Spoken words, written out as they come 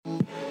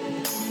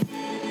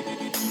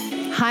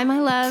Hi,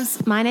 my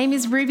loves. My name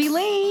is Ruby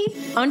Lee,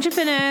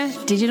 entrepreneur,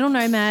 digital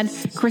nomad,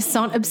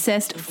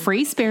 croissant-obsessed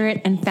free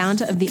spirit, and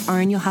founder of the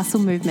Own Your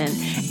Hustle movement.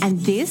 And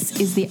this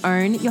is the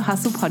Own Your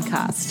Hustle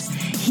podcast.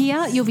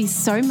 Here, you'll be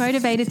so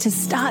motivated to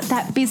start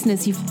that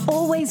business you've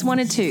always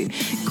wanted to,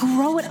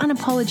 grow it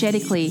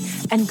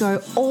unapologetically, and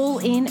go all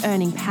in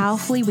earning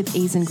powerfully with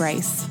ease and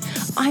grace.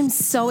 I'm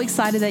so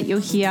excited that you're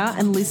here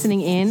and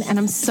listening in, and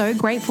I'm so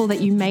grateful that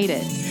you made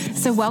it.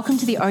 So welcome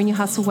to the Own Your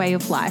Hustle way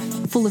of life,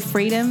 full of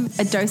freedom,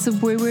 a dose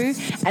of woo-woo,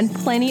 and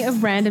plenty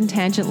of random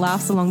tangent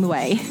laughs along the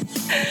way.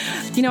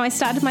 You know, I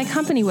started my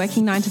company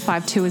working 9 to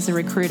 5 too as a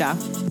recruiter.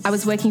 I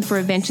was working for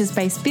a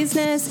ventures-based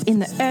business in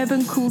the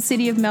urban cool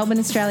city of Melbourne,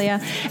 Australia,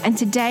 and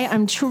today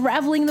I'm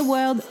traveling the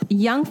world,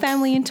 young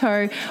family in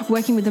tow,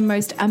 working with the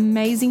most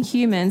amazing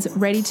humans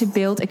ready to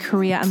build a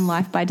career and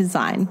life by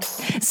design.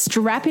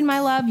 Strap in, my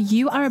love,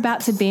 you are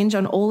about to binge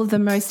on all of the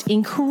most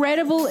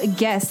incredible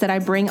guests that I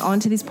bring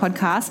onto this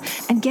podcast.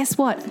 And guess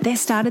what? They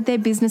started their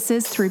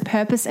businesses through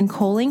purpose and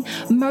calling,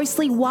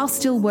 mostly while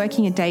still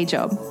working a day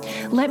job.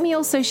 Let me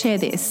also share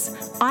this.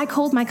 I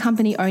called my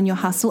company Own Your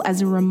Hustle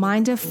as a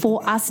reminder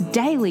for us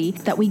daily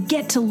that we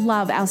get to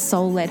love our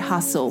soul-led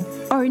hustle.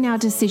 Own our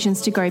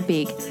decisions to go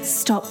big.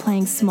 Stop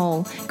playing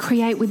small.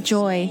 Create with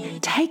joy.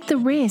 Take the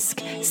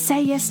risk.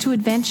 Say yes to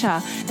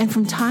adventure. And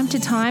from time to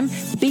time,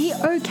 be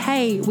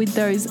okay with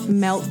those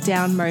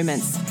meltdown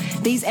moments.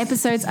 These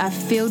episodes are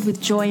filled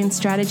with joy and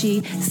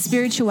strategy,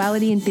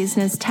 spirituality and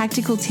business,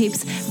 tactical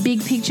tips,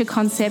 big picture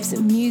concepts,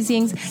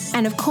 musings,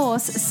 and of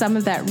course, some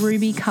of that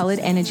ruby-colored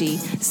energy.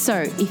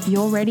 So if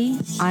you're ready,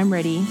 I'm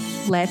ready.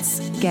 Let's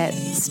get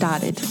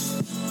started.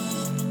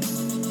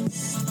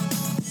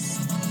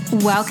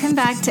 Welcome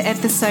back to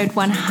episode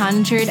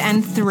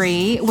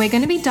 103. We're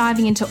going to be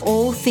diving into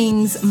all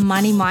things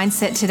money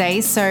mindset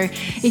today. So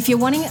if you're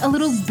wanting a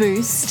little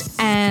boost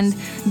and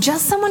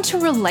just someone to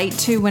relate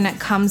to when it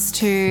comes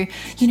to,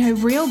 you know,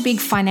 real big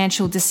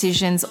financial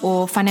decisions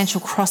or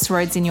financial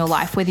crossroads in your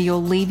life, whether you're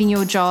leaving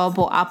your job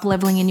or up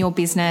leveling in your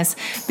business,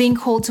 being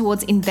called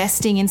towards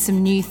investing in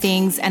some new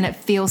things and it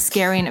feels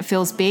scary and it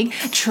feels big,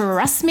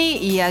 trust me,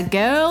 your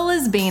girl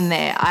has been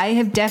there. I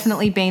have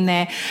definitely been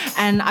there.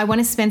 And I want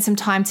to spend some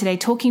time today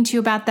talking to you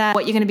about that.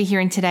 What you're going to be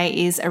hearing today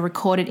is a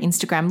recorded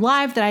Instagram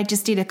live that I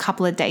just did a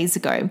couple of days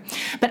ago.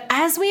 But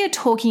as we are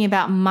talking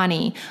about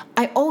money,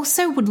 I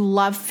also would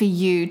love for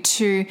you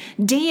to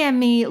DM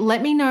me,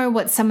 let me know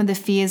what some of the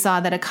fears are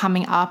that are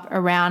coming up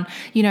around,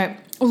 you know,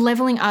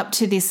 leveling up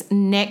to this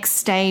next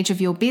stage of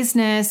your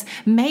business.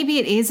 Maybe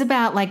it is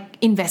about like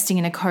investing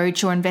in a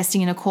coach or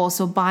investing in a course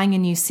or buying a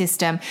new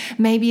system.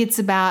 Maybe it's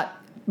about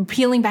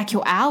peeling back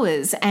your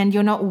hours and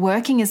you're not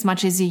working as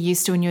much as you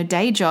used to in your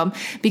day job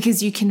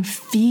because you can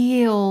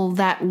feel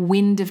that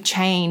wind of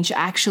change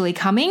actually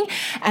coming.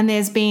 And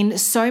there's been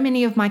so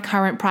many of my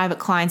current private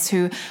clients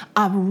who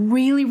are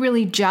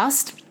really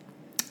just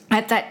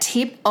at that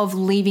tip of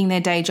leaving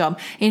their day job.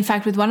 In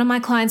fact, with one of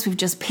my clients, we've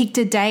just picked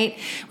a date.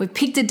 We've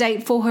picked a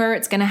date for her.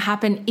 It's going to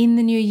happen in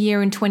the new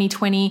year in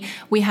 2020.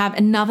 We have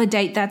another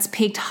date that's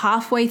picked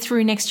halfway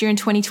through next year in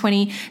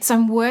 2020. So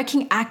I'm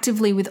working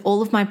actively with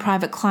all of my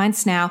private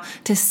clients now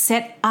to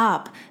set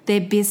up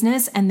their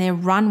business and their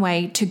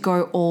runway to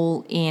go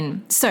all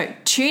in. So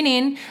tune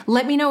in.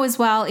 Let me know as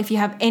well if you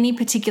have any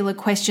particular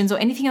questions or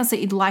anything else that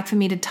you'd like for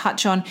me to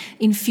touch on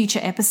in future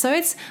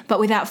episodes. But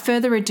without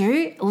further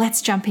ado,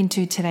 let's jump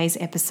into today's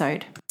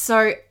episode.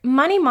 So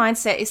money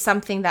mindset is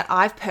something that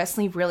I've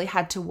personally really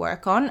had to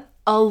work on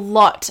a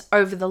lot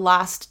over the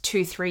last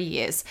 2-3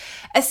 years,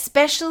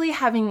 especially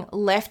having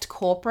left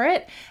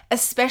corporate,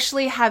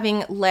 especially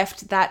having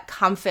left that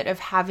comfort of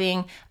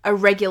having a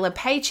regular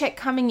paycheck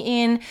coming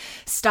in,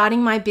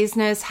 starting my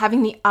business,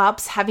 having the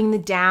ups, having the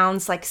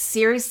downs, like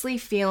seriously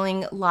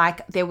feeling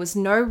like there was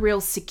no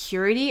real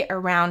security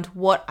around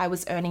what I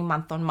was earning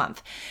month on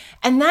month.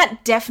 And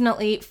that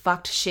definitely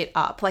fucked shit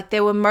up. Like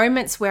there were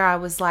moments where I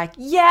was like,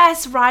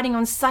 yes, riding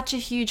on such a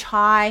huge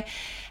high.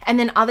 And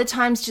then other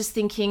times just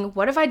thinking,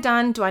 what have I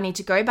done? Do I need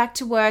to go back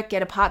to work,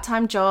 get a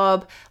part-time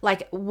job? I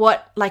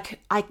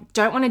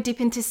don't want to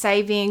dip into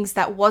savings.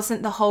 That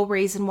wasn't the whole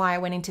reason why I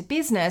went into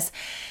business.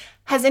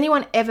 Has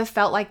anyone ever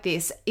felt like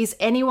this? Is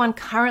anyone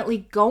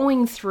currently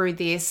going through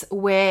this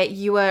where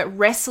you are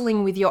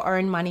wrestling with your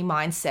own money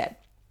mindset?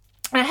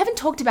 And I haven't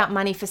talked about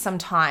money for some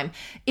time.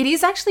 It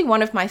is actually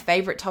one of my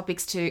favorite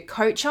topics to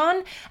coach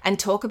on and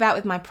talk about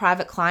with my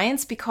private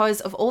clients because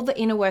of all the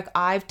inner work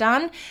I've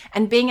done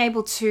and being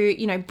able to,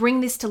 you know, bring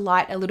this to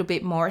light a little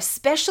bit more,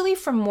 especially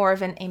from more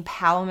of an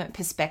empowerment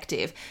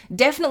perspective.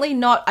 Definitely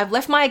not, I've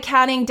left my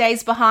accounting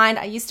days behind.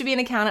 I used to be an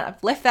accountant.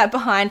 I've left that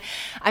behind.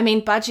 I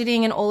mean,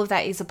 budgeting and all of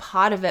that is a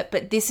part of it,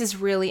 but this is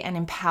really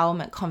an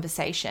empowerment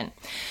conversation.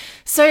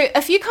 So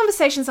a few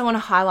conversations I want to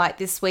highlight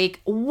this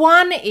week.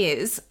 One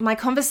is my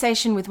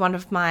conversation with one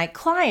of my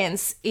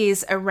clients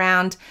is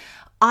around,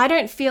 I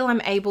don't feel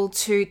I'm able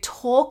to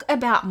talk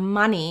about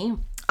money.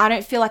 I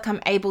don't feel like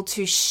I'm able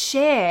to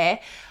share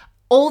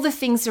all the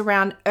things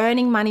around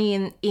earning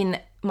money in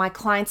my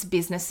clients'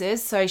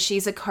 businesses. So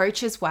she's a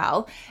coach as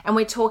well. And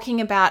we're talking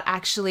about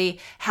actually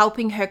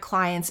helping her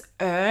clients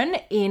earn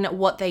in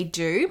what they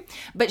do.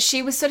 But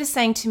she was sort of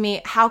saying to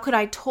me, how could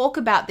I talk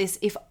about this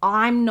if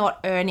I'm not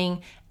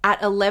earning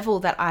at a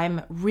level that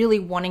I'm really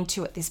wanting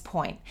to at this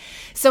point?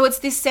 So it's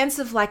this sense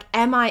of like,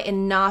 am I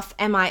enough?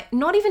 Am I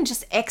not even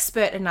just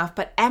expert enough,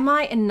 but am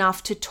I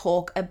enough to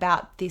talk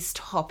about this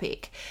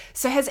topic?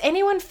 So has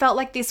anyone felt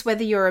like this,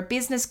 whether you're a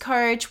business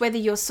coach, whether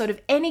you're sort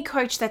of any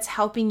coach that's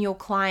helping your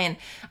client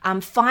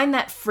find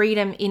that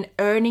freedom in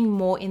earning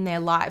more in their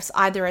lives,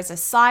 either as a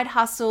side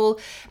hustle,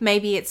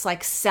 maybe it's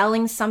like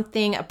selling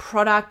something, a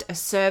product, a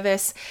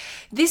service.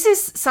 This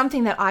is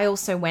something that I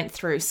also went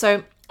through.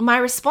 So my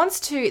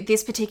response to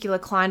this particular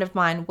client of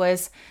mine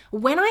was,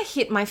 when I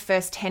hit my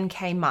first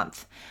 10K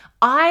month,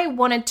 I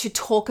wanted to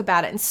talk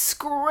about it and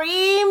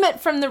scream it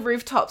from the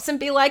rooftops and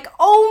be like,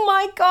 oh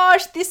my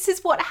gosh, this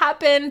is what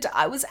happened.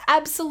 I was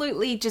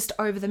absolutely just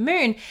over the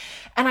moon.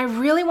 And I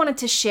really wanted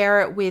to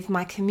share it with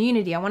my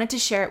community. I wanted to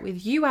share it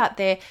with you out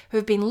there who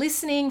have been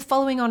listening,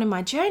 following on in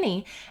my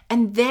journey.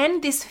 And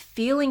then this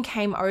feeling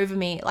came over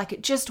me, like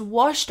it just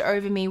washed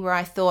over me, where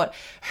I thought,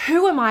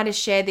 who am I to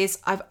share this?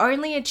 I've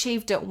only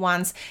achieved it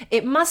once.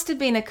 It must have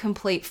been a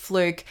complete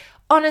fluke.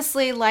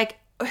 Honestly, like,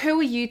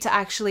 who are you to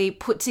actually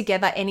put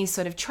together any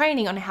sort of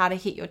training on how to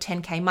hit your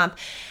 10K month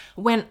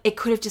when it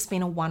could have just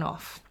been a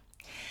one-off?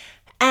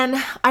 And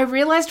I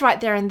realized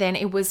right there and then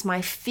it was my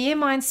fear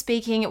mind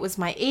speaking, it was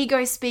my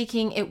ego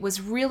speaking, it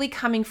was really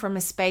coming from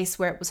a space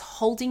where it was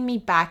holding me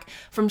back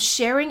from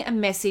sharing a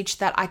message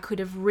that I could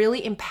have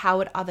really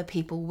empowered other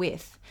people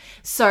with.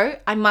 So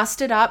I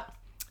mustered up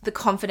the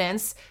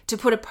confidence to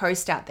put a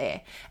post out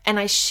there. And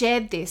I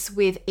shared this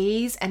with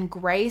ease and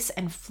grace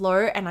and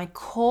flow. And I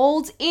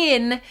called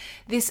in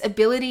this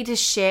ability to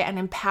share an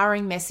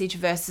empowering message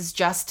versus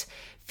just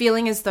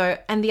feeling as though,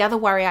 and the other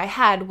worry I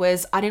had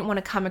was I didn't want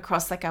to come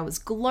across like I was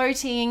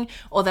gloating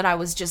or that I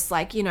was just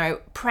like,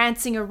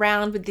 prancing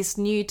around with this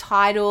new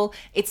title.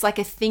 It's like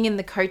a thing in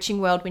the coaching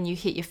world when you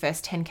hit your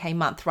first 10K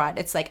month, right?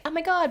 It's like, oh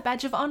my God,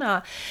 badge of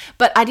honor.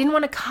 But I didn't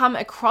want to come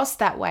across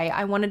that way.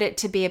 I wanted it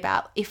to be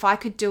about, if I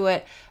could do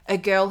it, a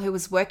girl who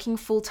was working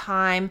full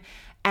time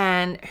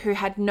and who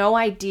had no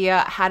idea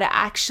how to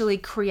actually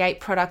create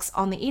products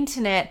on the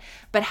internet,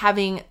 but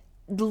having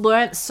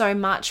learned so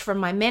much from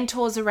my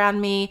mentors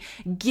around me,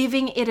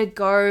 giving it a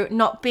go,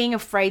 not being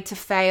afraid to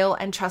fail,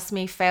 and trust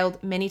me,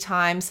 failed many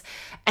times,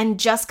 and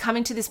just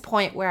coming to this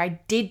point where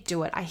I did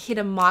do it. I hit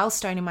a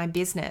milestone in my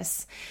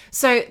business.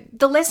 So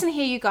the lesson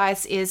here, you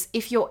guys, is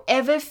if you're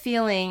ever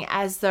feeling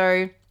as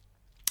though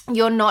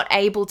you're not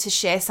able to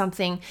share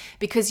something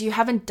because you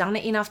haven't done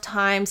it enough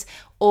times,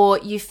 or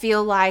you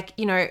feel like,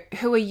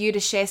 who are you to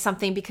share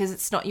something because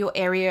it's not your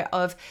area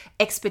of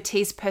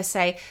expertise per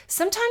se.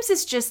 Sometimes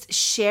it's just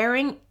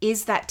sharing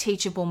is that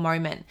teachable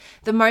moment.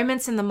 The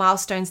moments and the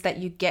milestones that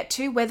you get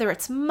to, whether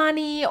it's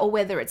money or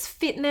whether it's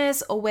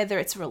fitness or whether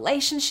it's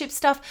relationship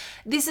stuff,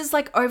 this is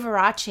like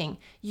overarching.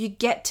 You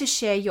get to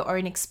share your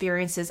own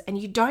experiences, and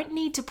you don't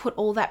need to put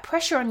all that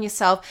pressure on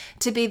yourself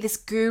to be this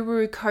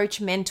guru,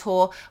 coach,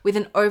 mentor with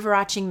an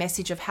overarching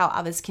message of how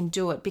others can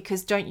do it.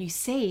 Because don't you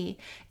see,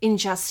 in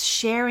just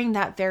sharing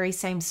that very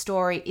same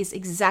story is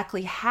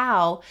exactly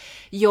how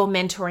you're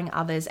mentoring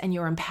others and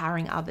you're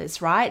empowering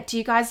others, right? Do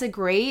you guys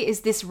agree?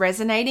 Is this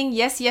resonating?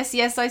 Yes,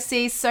 I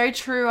see. So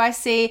true. I'm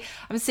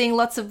seeing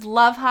lots of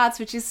love hearts,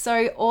 which is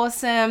so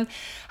awesome.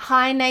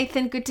 Hi,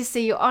 Nathan. Good to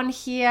see you on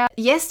here.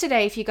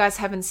 Yesterday, if you guys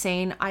haven't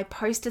seen, I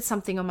posted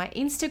something on my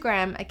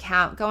Instagram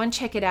account. Go and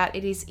check it out.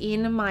 It is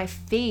in my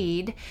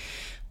feed,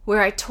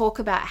 where I talk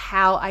about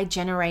how I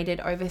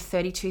generated over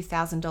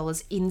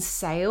 $32,000 in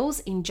sales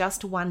in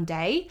just one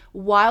day,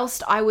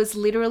 whilst I was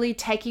literally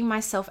taking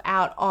myself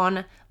out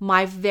on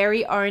my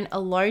very own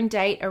alone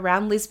date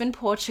around Lisbon,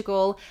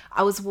 Portugal.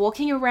 I was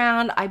walking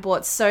around. I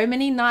bought so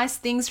many nice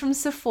things from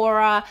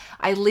Sephora.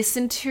 I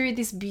listened to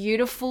this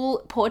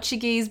beautiful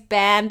Portuguese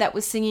band that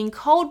was singing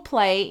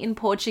Coldplay in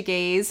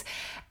Portuguese.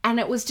 And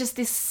it was just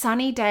this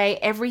sunny day.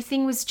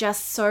 Everything was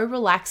just so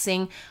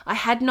relaxing. I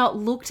had not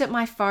looked at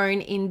my phone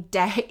in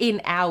days.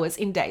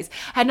 I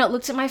had not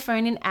looked at my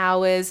phone in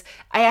hours.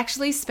 I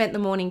actually spent the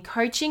morning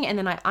coaching, and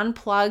then I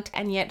unplugged,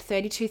 and yet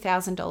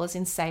 $32,000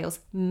 in sales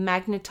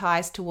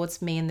magnetized towards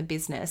me and the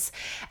business.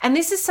 And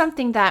this is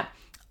something that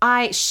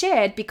I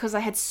shared because I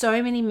had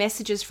so many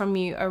messages from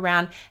you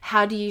around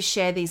how do you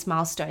share these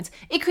milestones.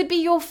 It could be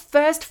your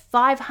first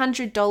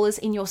 $500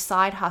 in your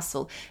side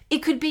hustle. It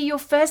could be your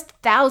first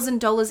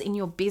 $1,000 in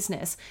your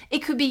business.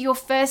 It could be your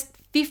first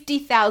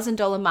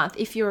 $50,000 month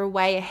if you're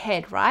way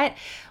ahead, right?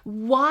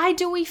 Why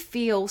do we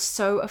feel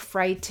so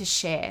afraid to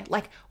share?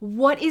 Like,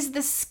 what is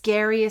the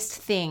scariest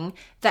thing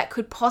that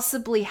could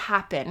possibly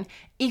happen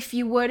if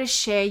you were to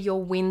share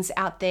your wins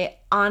out there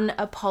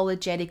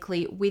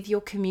unapologetically with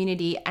your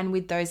community and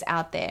with those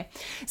out there?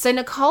 So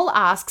Nicole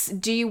asks,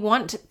 do you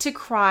want to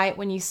cry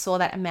when you saw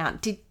that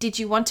amount? Did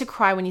you want to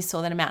cry when you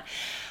saw that amount?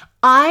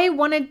 I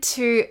wanted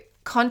to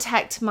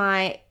contact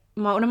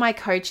one of my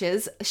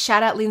coaches,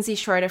 shout out Lindsay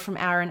Schroeder from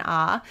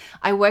R&R.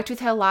 I worked with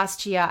her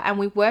last year, and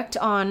we worked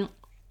on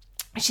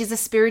She's a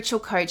spiritual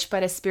coach,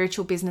 but a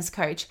spiritual business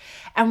coach.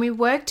 And we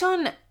worked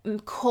on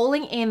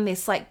calling in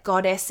this like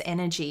goddess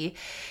energy,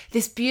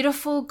 this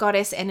beautiful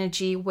goddess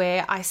energy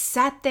where I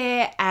sat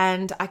there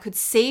and I could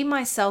see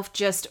myself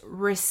just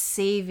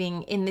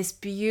receiving in this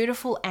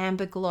beautiful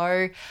amber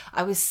glow.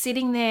 I was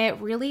sitting there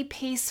really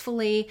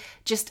peacefully,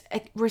 just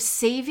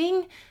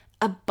receiving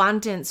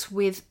abundance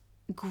with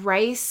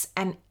grace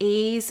and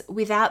ease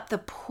without the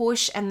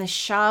push and the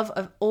shove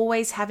of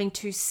always having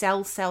to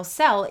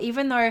sell,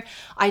 even though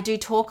I do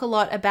talk a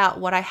lot about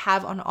what I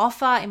have on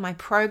offer in my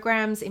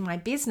programs, in my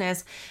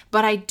business,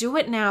 but I do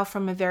it now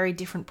from a very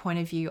different point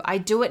of view. I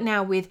do it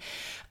now with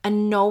a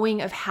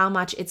knowing of how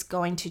much it's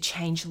going to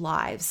change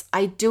lives.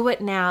 I do it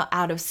now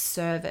out of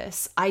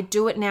service. I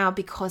do it now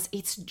because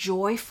it's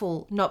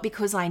joyful, not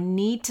because I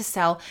need to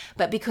sell,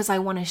 but because I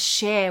want to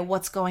share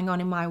what's going on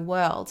in my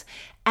world.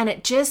 And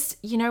it just,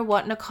 you know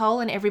what, Nicole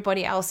and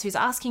everybody else who's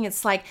asking,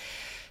 it's like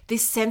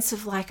this sense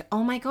of like,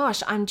 oh my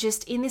gosh, I'm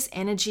just in this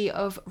energy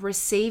of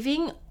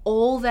receiving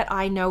all that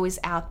I know is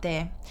out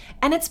there.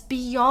 And it's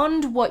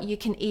beyond what you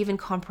can even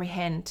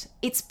comprehend.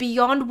 It's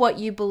beyond what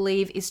you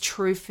believe is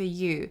true for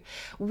you.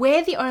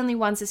 We're the only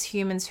ones as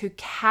humans who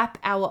cap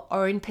our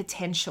own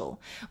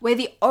potential. We're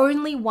the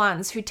only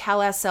ones who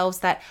tell ourselves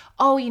that,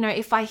 oh, you know,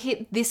 if I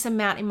hit this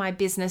amount in my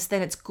business,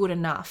 then it's good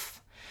enough.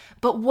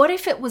 But what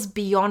if it was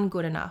beyond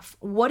good enough?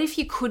 What if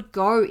you could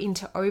go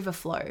into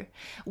overflow?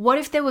 What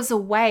if there was a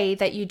way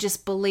that you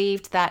just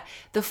believed that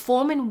the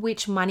form in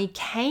which money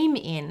came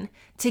in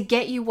to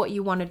get you what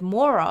you wanted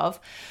more of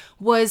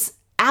was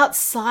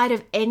outside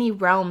of any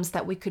realms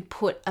that we could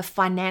put a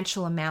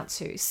financial amount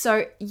to?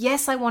 So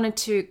yes, I wanted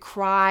to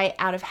cry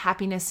out of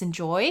happiness and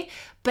joy,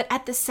 but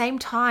at the same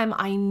time,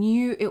 I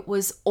knew it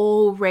was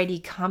already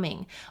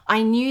coming.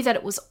 I knew that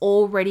it was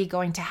already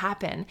going to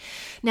happen.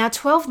 Now,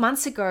 12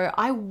 months ago,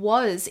 I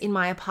was in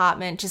my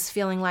apartment just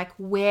feeling like,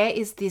 where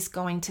is this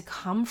going to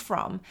come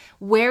from?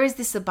 Where is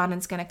this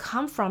abundance going to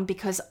come from?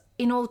 Because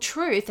in all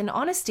truth and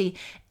honesty,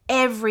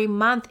 every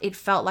month it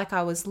felt like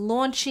I was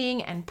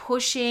launching and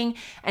pushing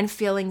and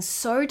feeling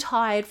so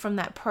tired from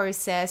that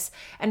process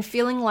and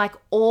feeling like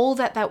all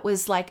that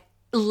was like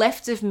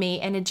left of me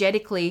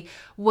energetically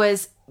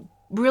was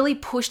really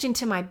pushed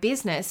into my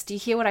business. Do you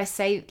hear what I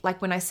say?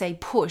 Like when I say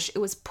push, it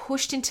was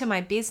pushed into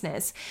my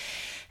business.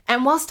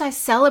 And whilst I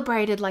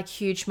celebrated like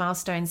huge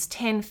milestones,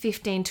 10,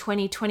 15,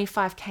 20,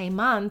 25K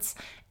months,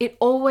 it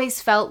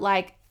always felt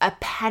like a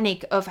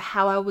panic of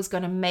how I was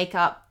going to make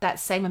up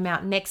that same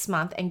amount next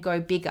month and go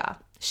bigger.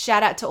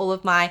 Shout out to all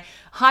of my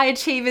high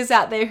achievers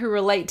out there who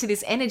relate to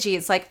this energy.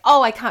 It's like,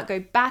 oh, I can't go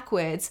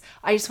backwards.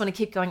 I just want to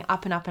keep going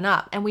up and up and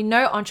up. And we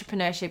know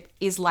entrepreneurship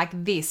is like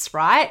this,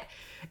 right?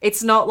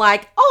 It's not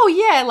like, oh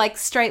yeah, like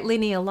straight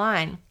linear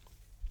line.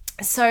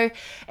 So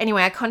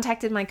anyway, I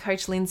contacted my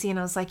coach, Lindsay, and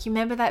I was like, you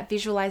remember that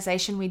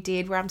visualization we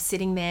did where I'm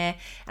sitting there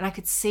and I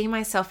could see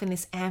myself in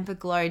this amber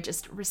glow,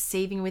 just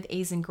receiving with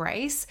ease and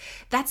grace?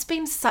 That's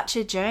been such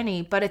a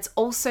journey, but it's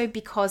also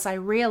because I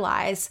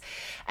realize,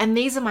 and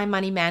these are my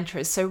money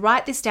mantras. So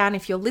write this down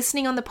if you're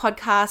listening on the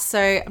podcast. So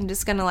I'm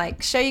just going to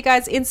like show you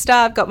guys Insta.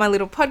 I've got my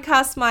little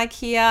podcast mic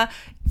here.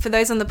 For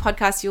those on the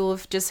podcast, you'll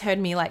have just heard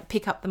me like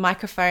pick up the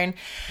microphone.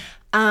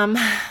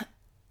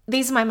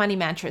 These are my money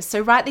mantras.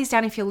 So write these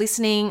down if you're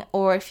listening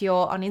or if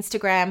you're on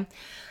Instagram.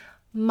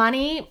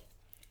 Money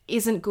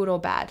isn't good or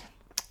bad.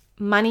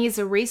 Money is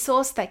a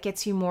resource that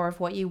gets you more of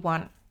what you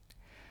want.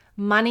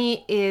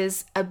 Money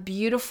is a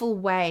beautiful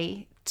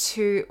way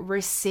to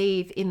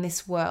receive in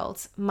this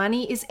world.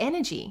 Money is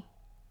energy.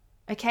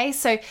 Okay,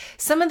 so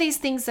some of these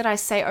things that I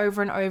say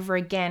over and over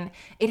again,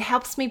 it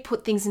helps me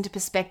put things into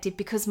perspective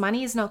because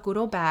money is not good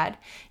or bad.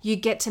 You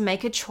get to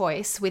make a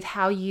choice with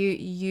how you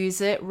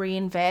use it,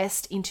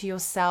 reinvest into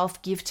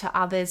yourself, give to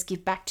others,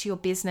 give back to your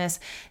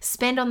business,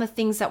 spend on the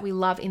things that we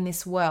love in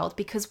this world,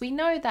 because we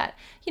know that,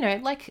 you know,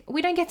 like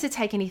we don't get to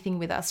take anything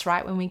with us,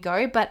 right, when we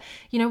go, but,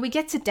 you know, we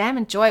get to damn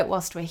enjoy it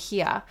whilst we're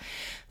here.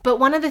 But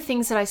one of the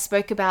things that I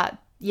spoke about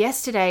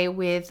yesterday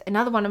with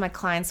another one of my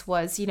clients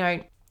was, you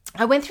know,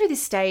 I went through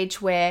this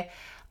stage where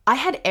I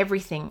had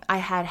everything. I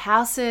had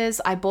houses.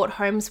 I bought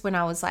homes when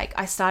I was like,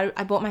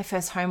 I bought my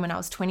first home when I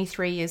was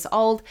 23 years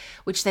old,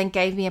 which then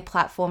gave me a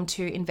platform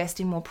to invest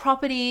in more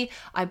property.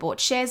 I bought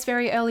shares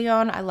very early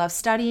on. I love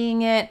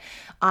studying it.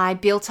 I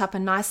built up a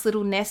nice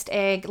little nest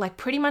egg. Like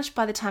pretty much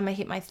by the time I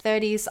hit my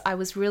 30s, I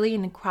was really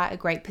in quite a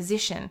great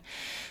position.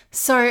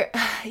 So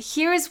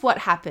here is what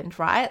happened,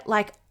 right?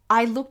 Like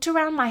I looked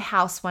around my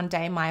house one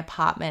day in my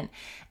apartment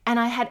and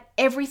I had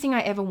everything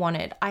I ever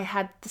wanted. I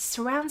had the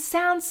surround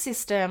sound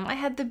system. I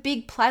had the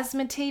big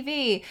plasma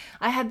TV.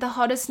 I had the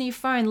hottest new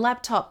phone,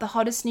 laptop, the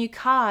hottest new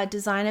car,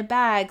 designer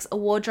bags, a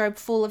wardrobe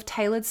full of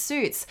tailored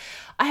suits.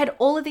 I had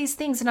all of these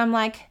things and I'm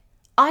like,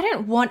 I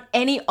don't want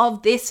any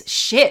of this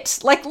shit.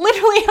 Like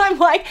literally, I'm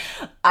like,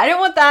 I don't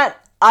want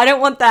that. I don't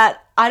want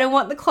that. I don't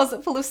want the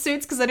closet full of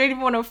suits because I don't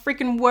even want to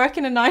freaking work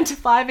in a 9 to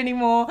 5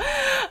 anymore.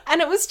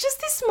 And it was just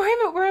this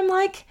moment where I'm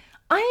like,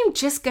 I am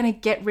just going to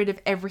get rid of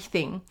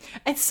everything.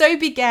 And so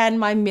began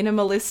my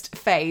minimalist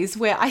phase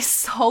where I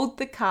sold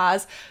the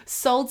cars,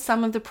 sold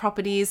some of the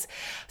properties,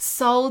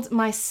 sold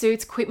my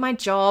suits, quit my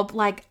job.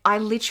 Like I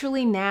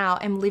literally now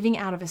am living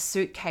out of a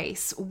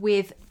suitcase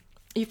with,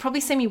 you've probably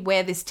seen me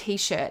wear this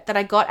t-shirt that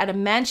I got at a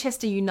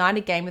Manchester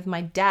United game with my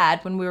dad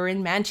when we were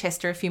in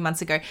Manchester a few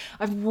months ago.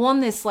 I've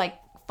worn this like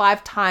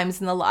 5 times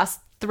in the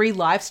last 3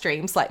 live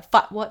streams, like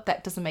what?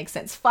 That doesn't make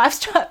sense. 5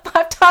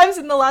 times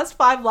in the last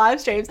 5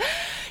 live streams.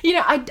 You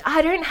know,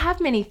 I don't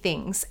have many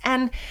things,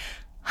 and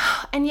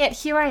yet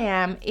here I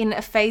am in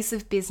a phase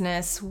of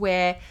business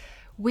where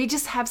we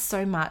just have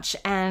so much,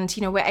 and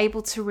you know, we're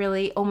able to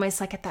really almost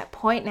like at that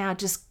point now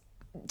just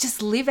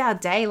live our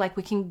day. Like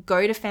we can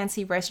go to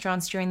fancy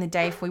restaurants during the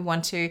day if we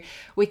want to.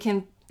 We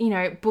can, you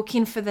know, book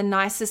in for the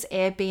nicest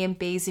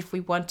Airbnbs if we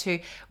want to.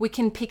 We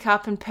can pick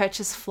up and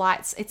purchase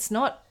flights. It's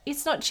not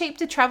cheap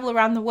to travel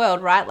around the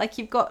world, right? Like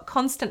you've got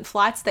constant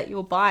flights that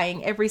you're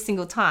buying every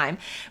single time.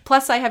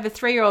 Plus I have a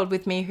 3-year-old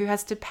with me who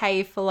has to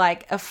pay for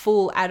like a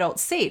full adult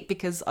seat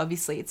because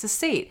obviously it's a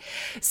seat.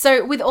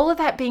 So with all of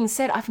that being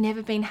said, I've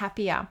never been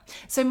happier.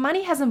 So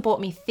money hasn't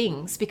bought me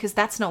things because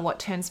that's not what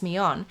turns me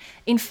on.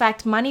 In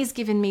fact, money's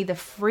given me the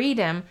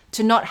freedom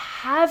to not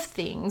have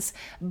things,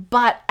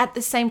 but at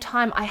the same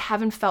time, I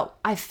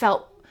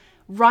felt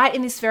right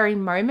in this very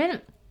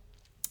moment,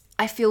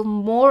 I feel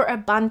more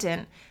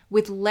abundant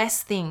with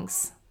less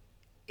things.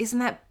 Isn't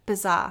that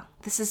bizarre?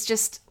 This is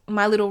just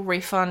my little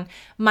riff on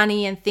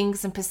money and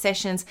things and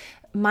possessions.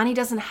 Money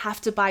doesn't have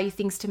to buy you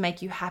things to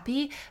make you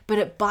happy, but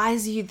it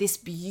buys you this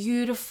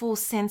beautiful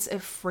sense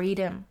of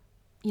freedom.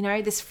 You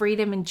know, this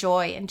freedom and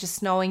joy, and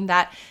just knowing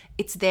that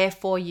it's there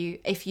for you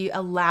if you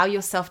allow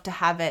yourself to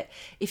have it,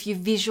 if you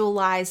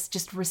visualize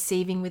just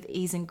receiving with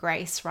ease and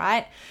grace,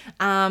 right?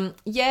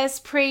 Yes,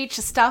 preach,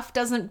 stuff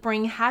doesn't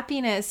bring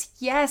happiness.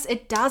 Yes,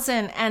 it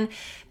doesn't. And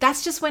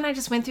that's just when I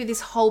just went through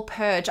this whole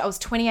purge. I was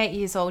 28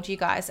 years old, you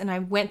guys, and I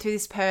went through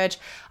this purge.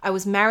 I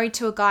was married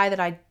to a guy that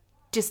I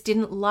just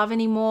didn't love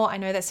anymore. I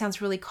know that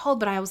sounds really cold,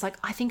 but I was like,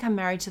 I think I'm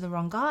married to the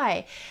wrong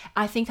guy.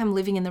 I think I'm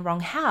living in the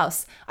wrong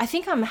house. I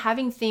think I'm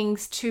having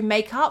things to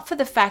make up for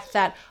the fact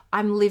that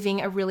I'm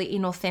living a really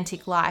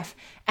inauthentic life.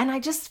 And I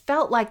just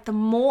felt like the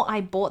more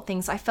I bought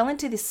things, I fell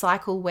into this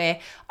cycle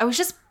where I was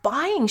just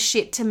buying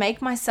shit to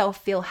make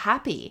myself feel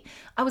happy.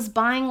 I was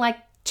buying like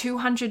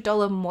 $200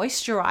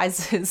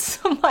 moisturizers.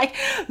 I'm like,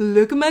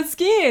 look at my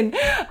skin.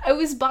 I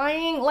was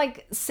buying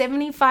like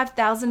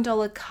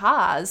 $75,000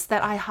 cars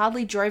that I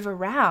hardly drove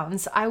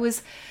around. I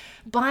was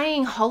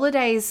buying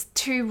holidays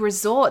to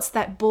resorts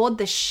that bored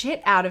the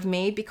shit out of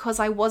me because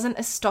I wasn't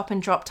a stop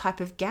and drop type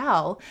of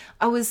gal.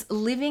 I was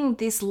living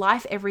this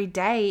life every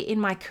day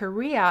in my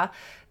career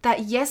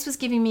that, yes, was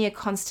giving me a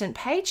constant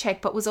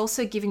paycheck, but was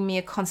also giving me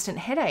a constant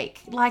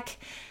headache. Like,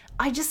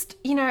 I just,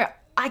 you know,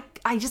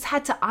 I just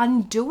had to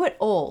undo it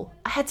all.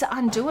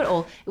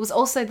 It was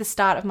also the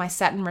start of my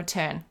Saturn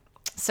return.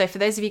 So for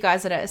those of you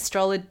guys that are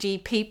astrology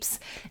peeps,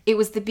 it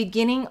was the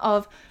beginning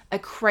of a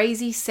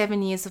crazy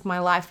 7 years of my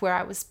life where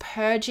I was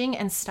purging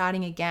and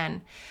starting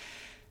again.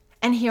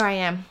 And here I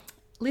am,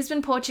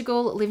 Lisbon,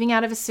 Portugal, living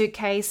out of a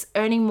suitcase,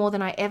 earning more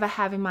than I ever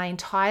have in my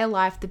entire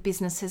life. The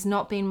business has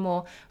not been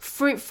more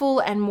fruitful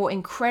and more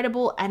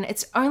incredible, and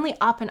it's only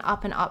up and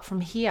up and up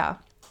from here.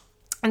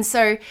 And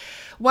so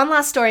one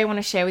last story I want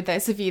to share with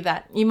those of you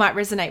that you might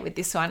resonate with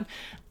this one.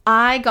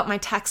 I got my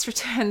tax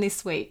return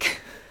this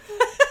week.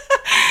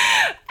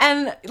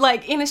 And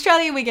like in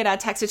Australia, we get our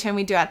tax return,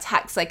 we do our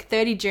tax like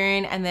 30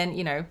 June, and then,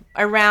 you know,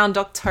 around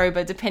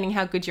October, depending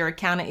how good your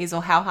accountant is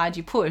or how hard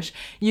you push,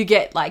 you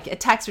get like a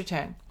tax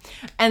return.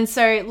 And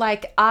so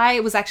like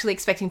I was actually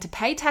expecting to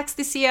pay tax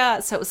this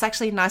year. So it was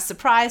actually a nice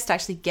surprise to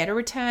actually get a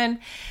return.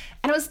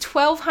 And it was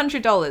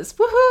 $1,200.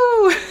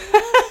 Woohoo!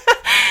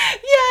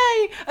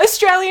 Yay!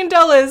 Australian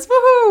dollars.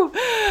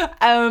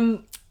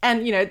 Woohoo!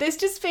 And, you know,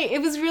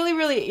 it was really,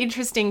 really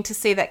interesting to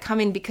see that come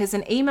in because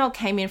an email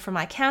came in from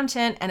my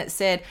accountant and it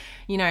said,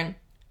 you know,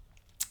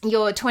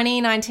 your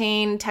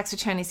 2019 tax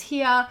return is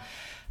here.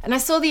 And I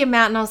saw the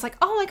amount and I was like,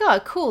 oh my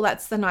God, cool.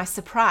 That's the nice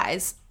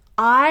surprise.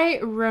 I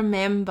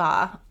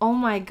remember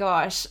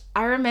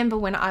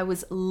when I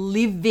was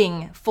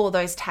living for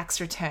those tax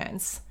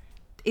returns.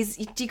 Do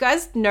you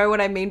guys know what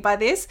I mean by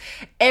this?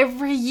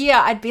 Every year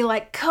I'd be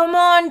like, come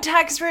on,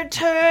 tax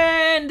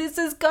return, this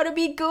has got to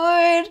be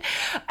good.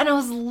 And I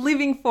was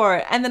living for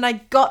it. And then I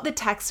got the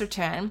tax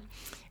return.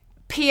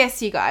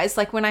 P.S. you guys,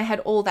 like when I had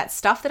all that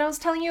stuff that I was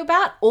telling you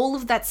about, all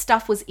of that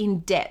stuff was in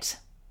debt.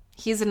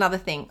 Here's another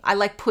thing. I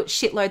like put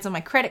shitloads on my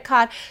credit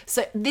card.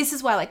 So this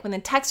is why like when the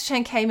tax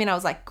return came in, I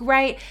was like,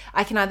 great,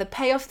 I can either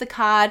pay off the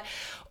card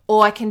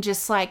or I can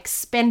just like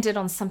spend it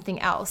on something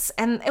else.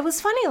 And it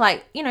was funny,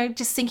 like, you know,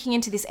 just sinking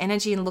into this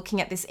energy and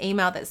looking at this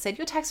email that said,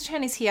 your tax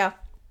return is here.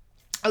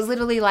 I was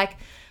literally like,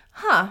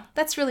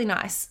 that's really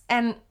nice.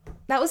 And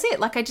that was it.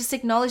 Like I just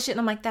acknowledged it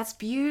and I'm like, that's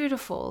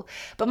beautiful.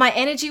 But my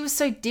energy was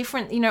so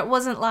different. You know, it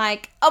wasn't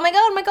like, oh my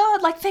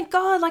God, like, thank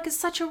God, like it's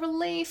such a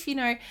relief, you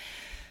know.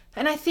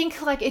 And I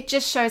think like it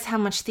just shows how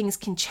much things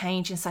can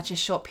change in such a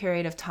short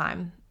period of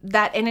time.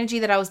 That energy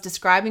that I was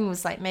describing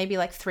was like maybe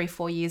like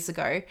 3-4 years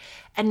ago.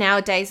 And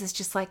nowadays it's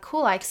just like,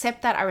 cool, I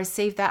accept that, I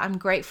receive that, I'm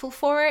grateful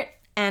for it.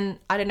 And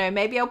I don't know,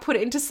 maybe I'll put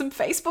it into some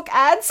Facebook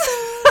ads.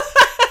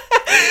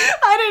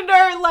 I don't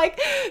know, like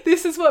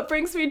this is what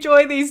brings me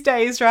joy these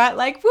days, right?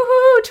 Like,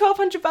 woohoo,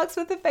 $1,200 worth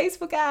of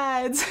Facebook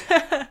ads.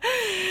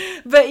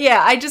 But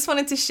yeah, I just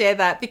wanted to share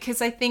that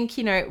because I think,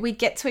 you know, we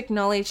get to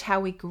acknowledge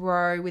how we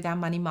grow with our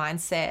money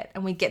mindset,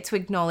 and we get to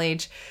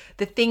acknowledge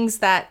the things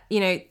that, you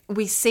know,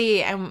 we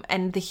see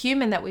and the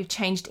human that we've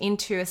changed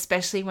into,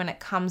 especially when it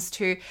comes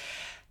to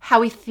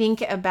how we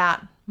think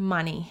about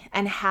money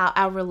and how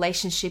our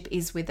relationship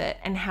is with it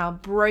and how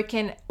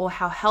broken or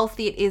how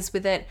healthy it is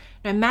with it.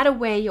 No matter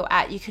where you're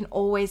at, you can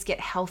always get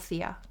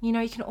healthier. You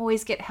know, you can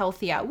always get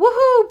healthier.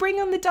 Woohoo! Bring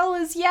on the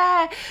dollars.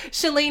 Yeah.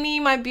 Shalini,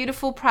 my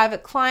beautiful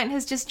private client,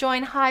 has just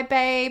joined. Hi,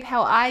 babe.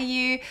 How are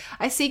you?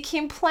 I see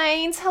Kim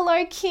Plains.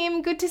 Hello,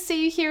 Kim. Good to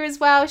see you here as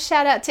well.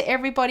 Shout out to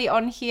everybody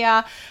on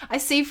here. I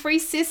see Free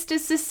Sister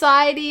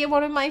Society,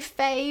 one of my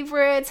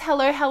favorites.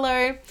 Hello,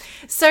 hello.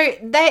 So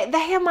they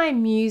are my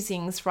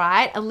musings,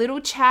 right? A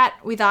little chat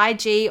with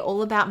IG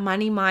all about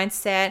money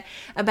mindset,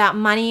 about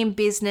money in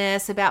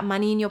business, about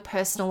money in your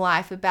personal life,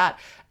 about,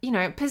 you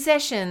know,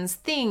 possessions,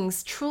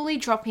 things. Truly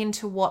drop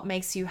into what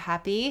makes you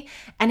happy,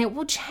 and it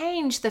will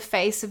change the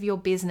face of your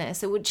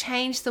business. It would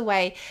change the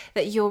way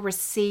that you're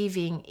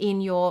receiving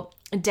in your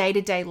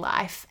day-to-day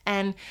life.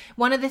 And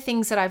one of the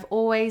things that I've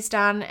always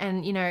done,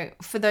 and, you know,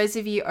 for those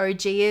of you Own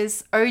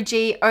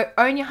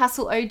Your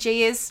Hustle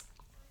OGers,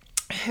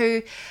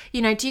 who,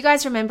 you know, do you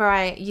guys remember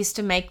I used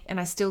to make, and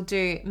I still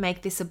do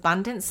make, this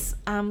abundance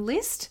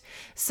list?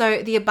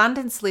 So the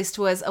abundance list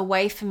was a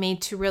way for me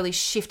to really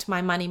shift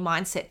my money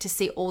mindset to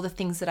see all the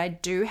things that I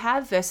do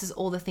have versus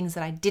all the things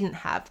that I didn't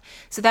have.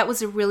 So that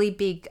was a really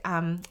big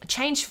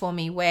change for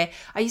me, where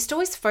I used to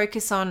always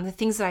focus on the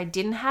things that I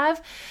didn't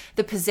have,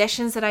 the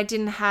possessions that I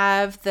didn't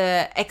have,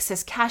 the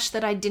excess cash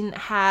that I didn't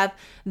have,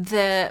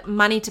 the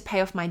money to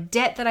pay off my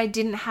debt that I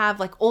didn't have,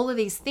 like all of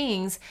these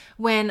things,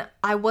 when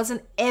I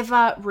wasn't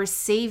ever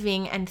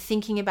receiving and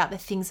thinking about the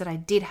things that I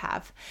did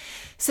have.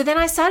 So then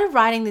I started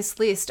writing this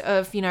list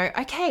of, you know,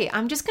 okay,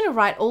 I'm just going to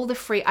write all the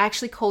free, I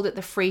actually called it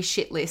the free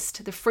shit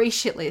list.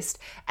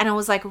 And I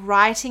was like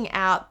writing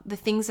out the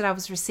things that I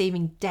was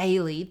receiving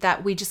daily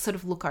that we just sort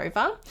of look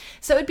over.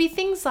 So it would be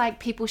things like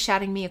people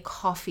shouting me a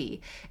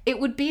coffee. It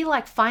would be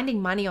like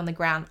finding money on the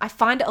ground. I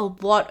find a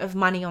lot of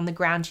money on the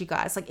ground, you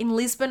guys. Like in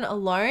Lisbon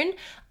alone,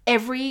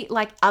 every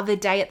like other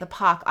day at the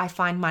park, I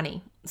find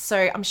money.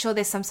 So I'm sure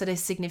there's some sort of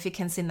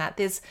significance in that.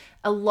 There's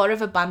a lot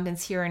of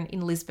abundance here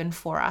in Lisbon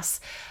for us.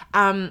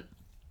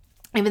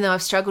 Even though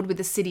I've struggled with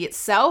the city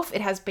itself,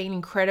 it has been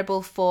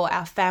incredible for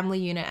our family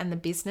unit and the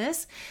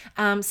business.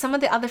 Some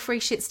of the other free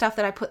shit stuff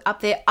that I put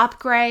up there,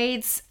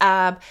 upgrades,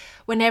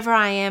 whenever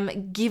I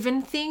am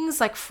given things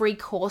like free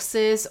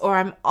courses or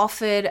I'm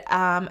offered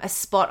a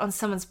spot on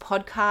someone's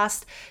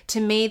podcast, to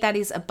me that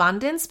is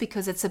abundance,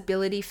 because it's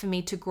ability for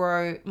me to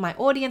grow my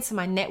audience and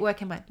my network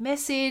and my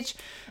message.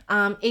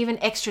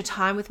 Even extra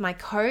time with my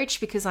coach,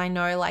 because I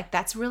know like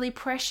that's really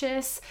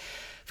precious.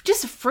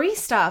 Just free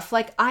stuff.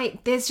 Like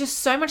there's just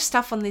so much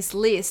stuff on this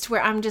list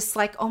where I'm just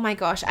like, oh my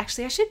gosh,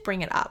 actually I should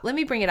bring it up. Let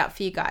me bring it up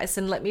for you guys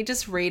and let me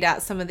just read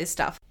out some of this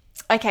stuff.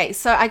 Okay,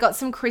 so I got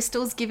some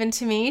crystals given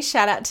to me.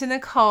 Shout out to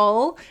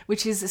Nicole,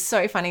 which is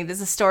so funny.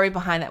 There's a story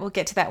behind that. We'll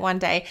get to that one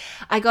day.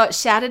 I got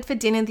shouted for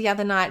dinner the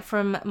other night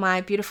from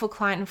my beautiful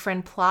client and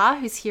friend Pla,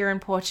 who's here in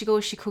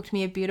Portugal. She cooked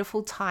me a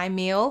beautiful Thai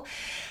meal.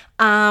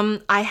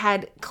 I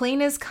had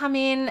cleaners come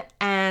in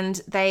and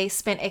they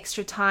spent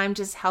extra time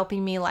just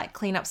helping me like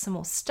clean up some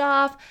more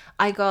stuff.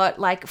 I got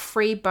like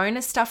free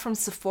bonus stuff from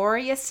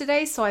Sephora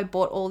yesterday. So I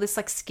bought all this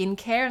like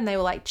skincare and they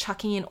were like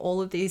chucking in all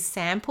of these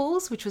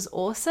samples, which was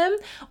awesome.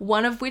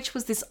 One of which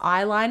was this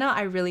eyeliner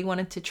I really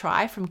wanted to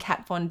try from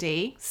Kat Von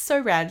D.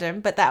 So random,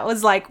 but that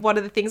was like one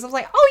of the things I was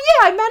like, oh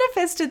yeah, I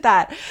manifested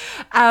that.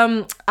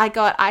 I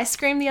got ice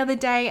cream the other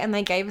day and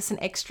they gave us an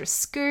extra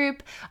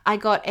scoop. I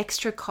got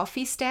extra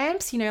coffee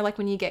stamps, you know, like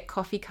when you get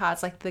coffee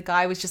cards, like the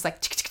guy was just like,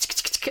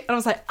 and I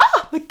was like,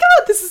 oh my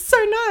God, this is so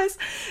nice.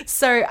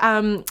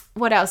 So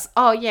what else?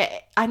 Oh yeah,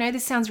 I know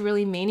this sounds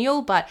really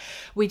menial, but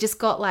we just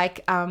got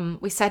like,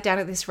 we sat down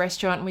at this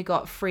restaurant and we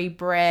got free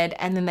bread,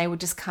 and then they would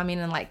just come in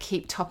and like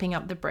keep topping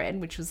up the bread,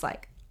 which was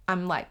like,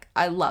 I'm like,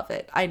 I love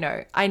it. I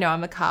know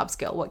I'm a carbs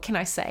girl. What can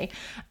I say?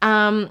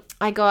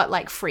 I got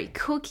like free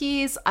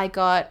cookies.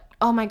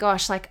 Oh my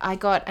gosh, like I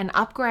got an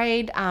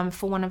upgrade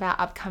for one of our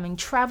upcoming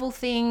travel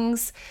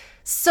things.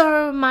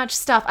 So much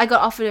stuff. I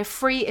got offered a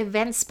free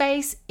event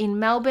space in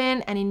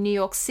Melbourne and in New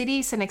York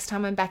City. So next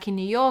time I'm back in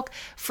New York,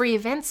 free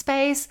event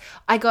space.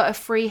 I got a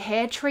free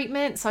hair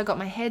treatment. So I got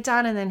my hair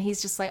done, and then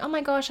he's just like, oh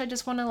my gosh, I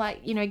just want to like,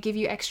 you know, give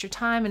you extra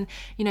time and,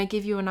 you know,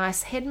 give you a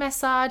nice head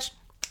massage.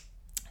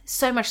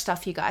 So much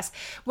stuff, you guys.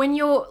 When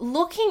you're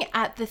looking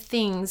at the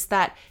things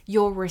that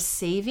you're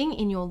receiving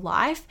in your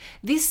life,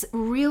 this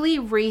really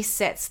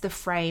resets the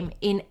frame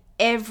in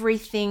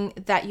everything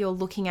that you're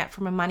looking at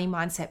from a money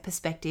mindset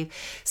perspective.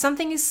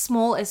 Something as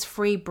small as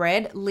free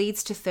bread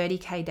leads to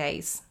 30K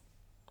days.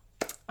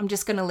 I'm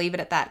just going to leave it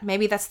at that.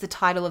 Maybe that's the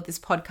title of this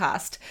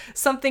podcast.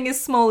 Something as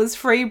small as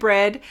free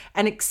bread,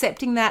 and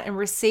accepting that and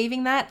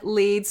receiving that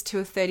leads to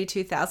a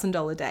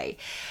 $32,000 day.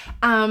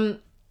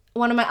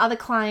 One of my other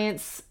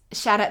clients,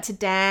 shout out to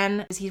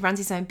Dan, he runs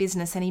his own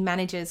business and he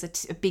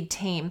manages a big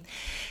team.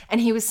 And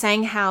he was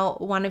saying how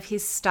one of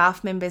his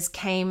staff members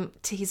came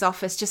to his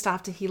office just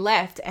after he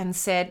left and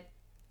said,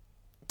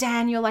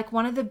 Dan, you're like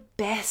one of the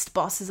best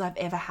bosses I've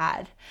ever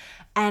had.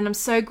 And I'm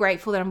so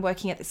grateful that I'm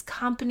working at this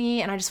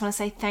company. And I just want to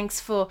say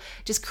thanks for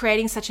just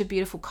creating such a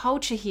beautiful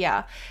culture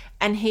here.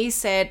 And he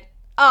said,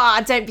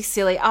 don't be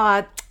silly.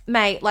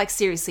 Mate, like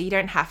seriously, you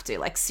don't have to.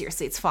 Like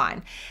seriously, it's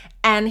fine.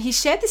 And he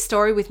shared this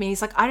story with me.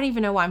 He's like, I don't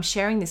even know why I'm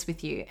sharing this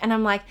with you. And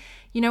I'm like,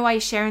 you know why you're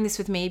sharing this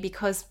with me?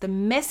 Because the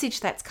message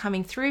that's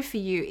coming through for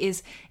you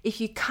is, if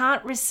you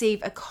can't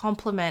receive a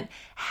compliment,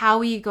 how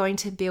are you going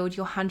to build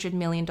your $100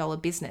 million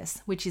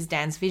business, which is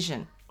Dan's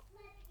vision?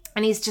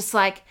 And he's just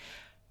like,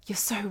 you're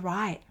so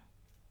right,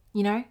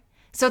 you know?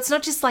 So it's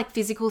not just like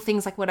physical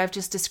things like what I've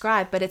just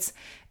described, but it's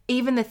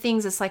even the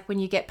things, it's like when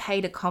you get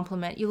paid a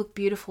compliment, you look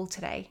beautiful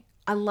today.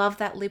 I love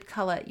that lip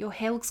color. Your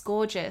hair looks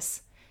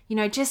gorgeous. You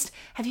know, just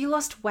have you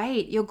lost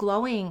weight? You're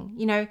glowing.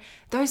 You know,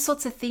 those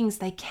sorts of things,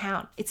 they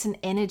count. It's an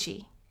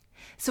energy.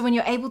 So when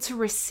you're able to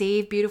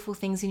receive beautiful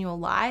things in your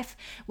life,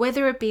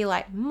 whether it be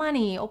like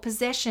money or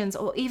possessions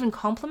or even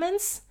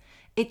compliments,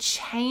 it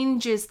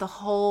changes the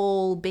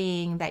whole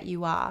being that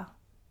you are,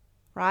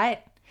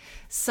 right?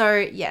 So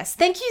yes,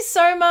 thank you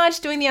so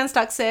much. Doing the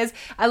Unstuck says,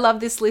 I love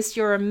this list.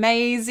 You're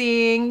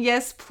amazing.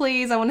 Yes,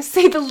 please. I want to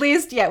see the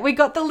list. Yeah, we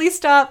got the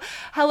list up.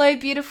 Hello,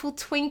 beautiful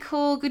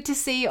Twinkle. Good to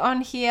see you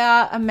on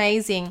here.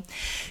 Amazing.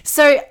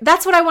 So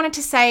that's what I wanted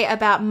to say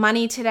about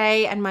money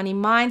today and money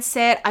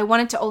mindset. I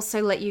wanted to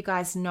also let you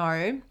guys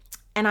know,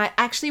 and I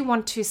actually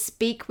want to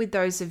speak with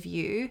those of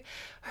you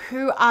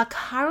who are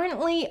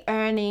currently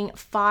earning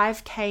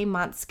 5K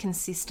months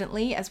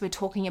consistently, as we're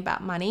talking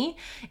about money.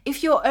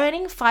 If you're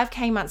earning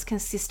 5K months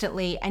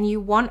consistently and you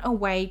want a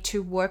way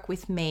to work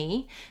with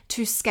me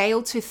to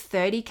scale to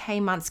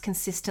 30K months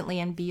consistently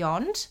and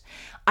beyond,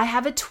 I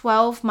have a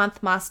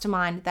 12-month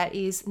mastermind that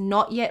is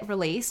not yet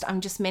released.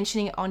 I'm just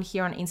mentioning it on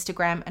here on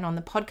Instagram and on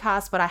the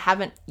podcast, but I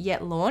haven't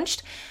yet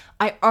launched.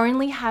 I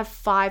only have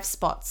 5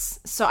 spots.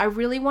 So I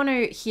really want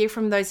to hear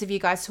from those of you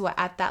guys who are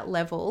at that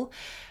level.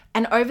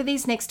 And over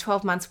these next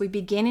 12 months, we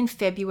begin in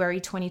February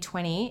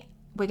 2020.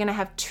 We're going to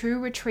have 2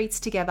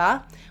 retreats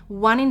together,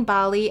 one in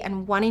Bali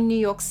and one in New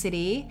York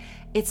City.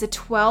 It's a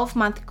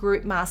 12-month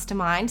group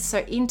mastermind. So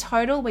in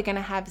total, we're going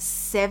to have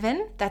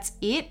 7. That's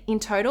it in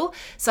total.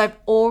 So I've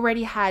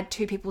already had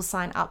 2 people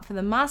sign up for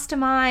the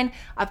mastermind.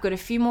 I've got a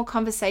few more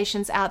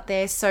conversations out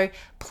there. So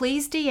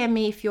please DM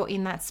me if you're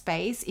in that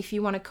space. If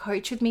you want to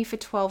coach with me for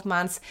 12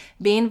 months,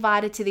 be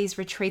invited to these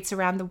retreats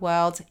around the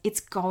world. It's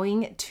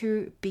going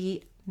to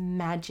be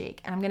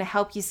magic, and I'm going to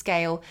help you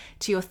scale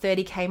to your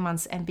 30K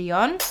months and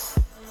beyond.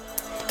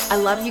 I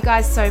love you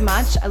guys so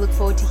much. I look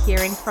forward to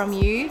hearing from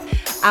you.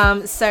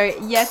 So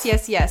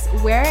yes.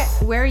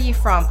 Where are you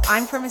from?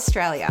 I'm from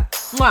Australia.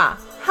 Mwah.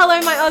 Hello,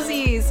 my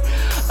Aussies.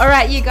 All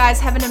right, you guys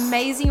have an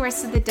amazing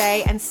rest of the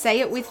day, and say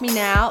it with me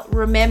now.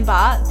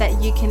 Remember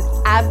that you can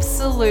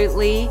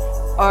absolutely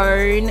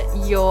own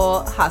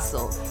your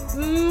hustle.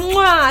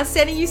 Mwah!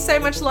 Sending you so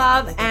much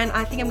love, and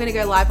I think I'm going to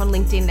go live on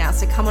LinkedIn now,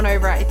 so come on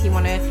over if you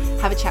want to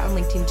have a chat on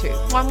LinkedIn too.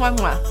 Mwah, mwah,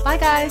 mwah. Bye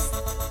guys.